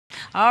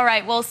All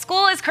right, well,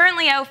 school is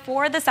currently out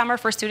for the summer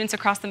for students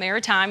across the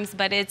Maritimes,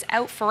 but it's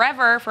out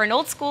forever for an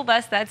old school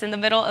bus that's in the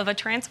middle of a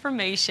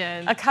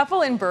transformation. A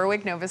couple in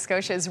Berwick, Nova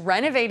Scotia is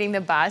renovating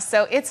the bus,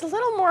 so it's a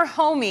little more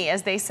homey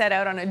as they set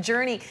out on a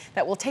journey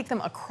that will take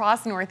them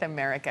across North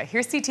America.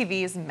 Here's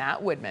CTV's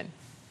Matt Woodman.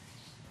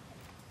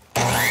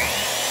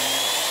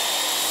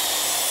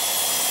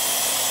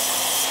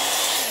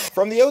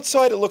 From the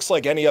outside, it looks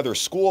like any other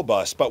school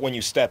bus, but when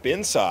you step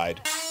inside,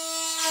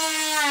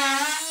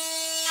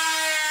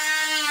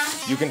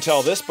 you can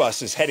tell this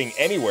bus is heading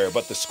anywhere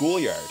but the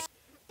schoolyard.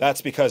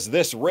 That's because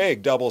this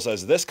rig doubles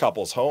as this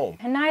couple's home.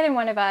 And neither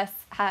one of us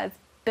has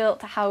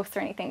built a house or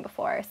anything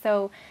before,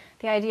 so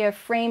the idea of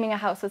framing a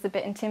house was a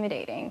bit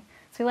intimidating.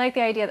 So we like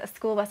the idea that the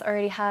school bus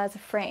already has a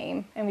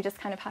frame and we just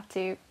kind of have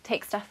to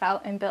take stuff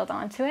out and build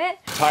onto it.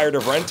 Tired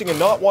of renting and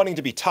not wanting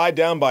to be tied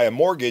down by a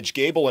mortgage,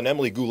 Gable and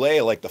Emily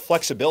Goulet like the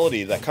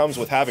flexibility that comes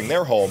with having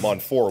their home on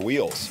 4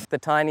 wheels. The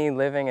tiny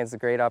living is a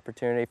great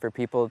opportunity for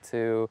people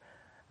to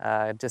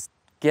just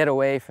get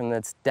away from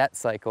this debt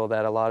cycle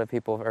that a lot of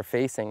people are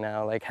facing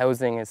now. Like,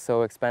 housing is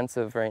so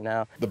expensive right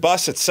now. The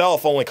bus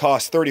itself only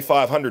costs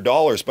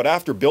 $3,500, but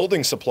after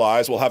building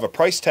supplies will have a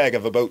price tag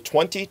of about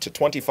 $20,000 to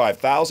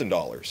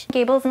 $25,000.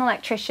 Gable's an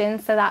electrician,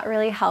 so that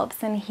really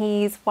helps, and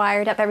he's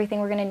wired up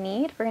everything we're going to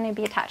need. We're going to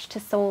be attached to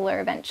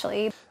solar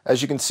eventually.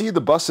 As you can see,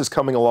 the bus is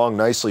coming along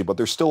nicely, but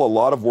there's still a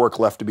lot of work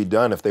left to be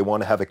done if they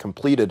want to have it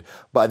completed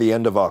by the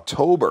end of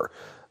October.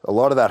 A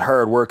lot of that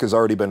hard work has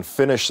already been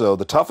finished, though.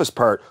 The toughest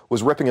part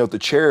was ripping out the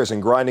chairs and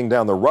grinding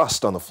down the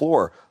rust on the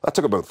floor. That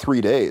took about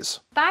 3 days.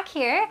 Back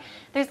here,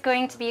 there's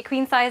going to be a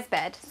queen-size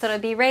bed. So it'll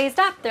be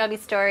raised up, there'll be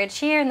storage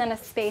here, and then a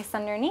space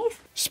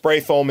underneath. Spray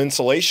foam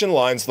insulation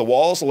lines the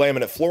walls,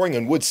 laminate flooring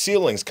and wood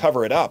ceilings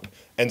cover it up.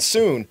 And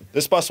soon,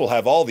 this bus will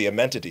have all the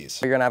amenities.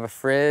 You're gonna have a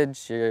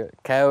fridge, your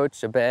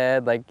couch, a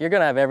bed, like you're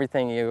gonna have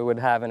everything you would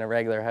have in a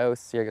regular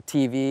house. Your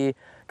TV,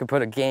 could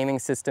put a gaming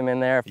system in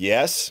there.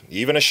 Yes,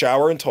 even a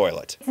shower and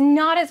toilet. It's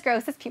not as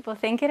gross as people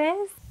think it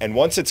is. And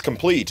once it's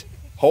complete,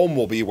 home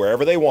will be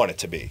wherever they want it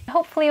to be.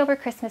 Hopefully over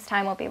Christmas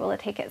time we'll be able to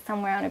take it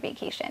somewhere on a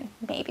vacation.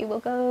 Maybe we'll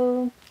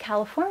go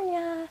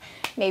California,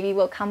 maybe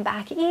we'll come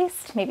back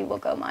east, maybe we'll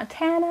go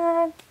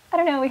Montana. I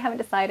don't know, we haven't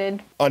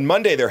decided. On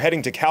Monday, they're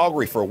heading to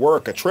Calgary for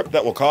work, a trip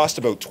that will cost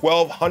about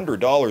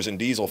 $1,200 in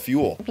diesel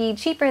fuel. It'd be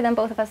cheaper than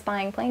both of us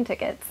buying plane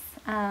tickets,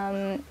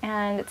 and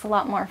it's a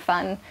lot more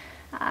fun.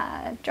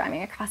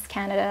 Driving across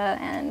Canada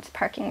and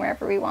parking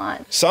wherever we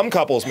want. Some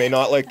couples may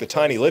not like the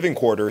tiny living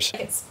quarters.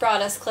 It's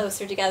brought us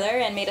closer together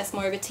and made us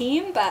more of a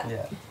team, but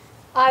yeah.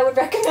 I would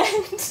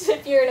recommend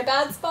if you're in a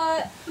bad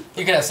spot.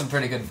 You could have some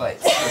pretty good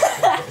fights.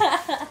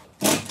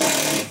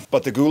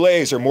 But the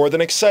Goulets are more than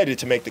excited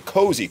to make the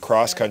cozy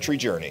cross-country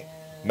journey.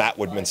 Matt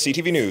Woodman,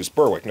 CTV News,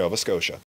 Berwick, Nova Scotia.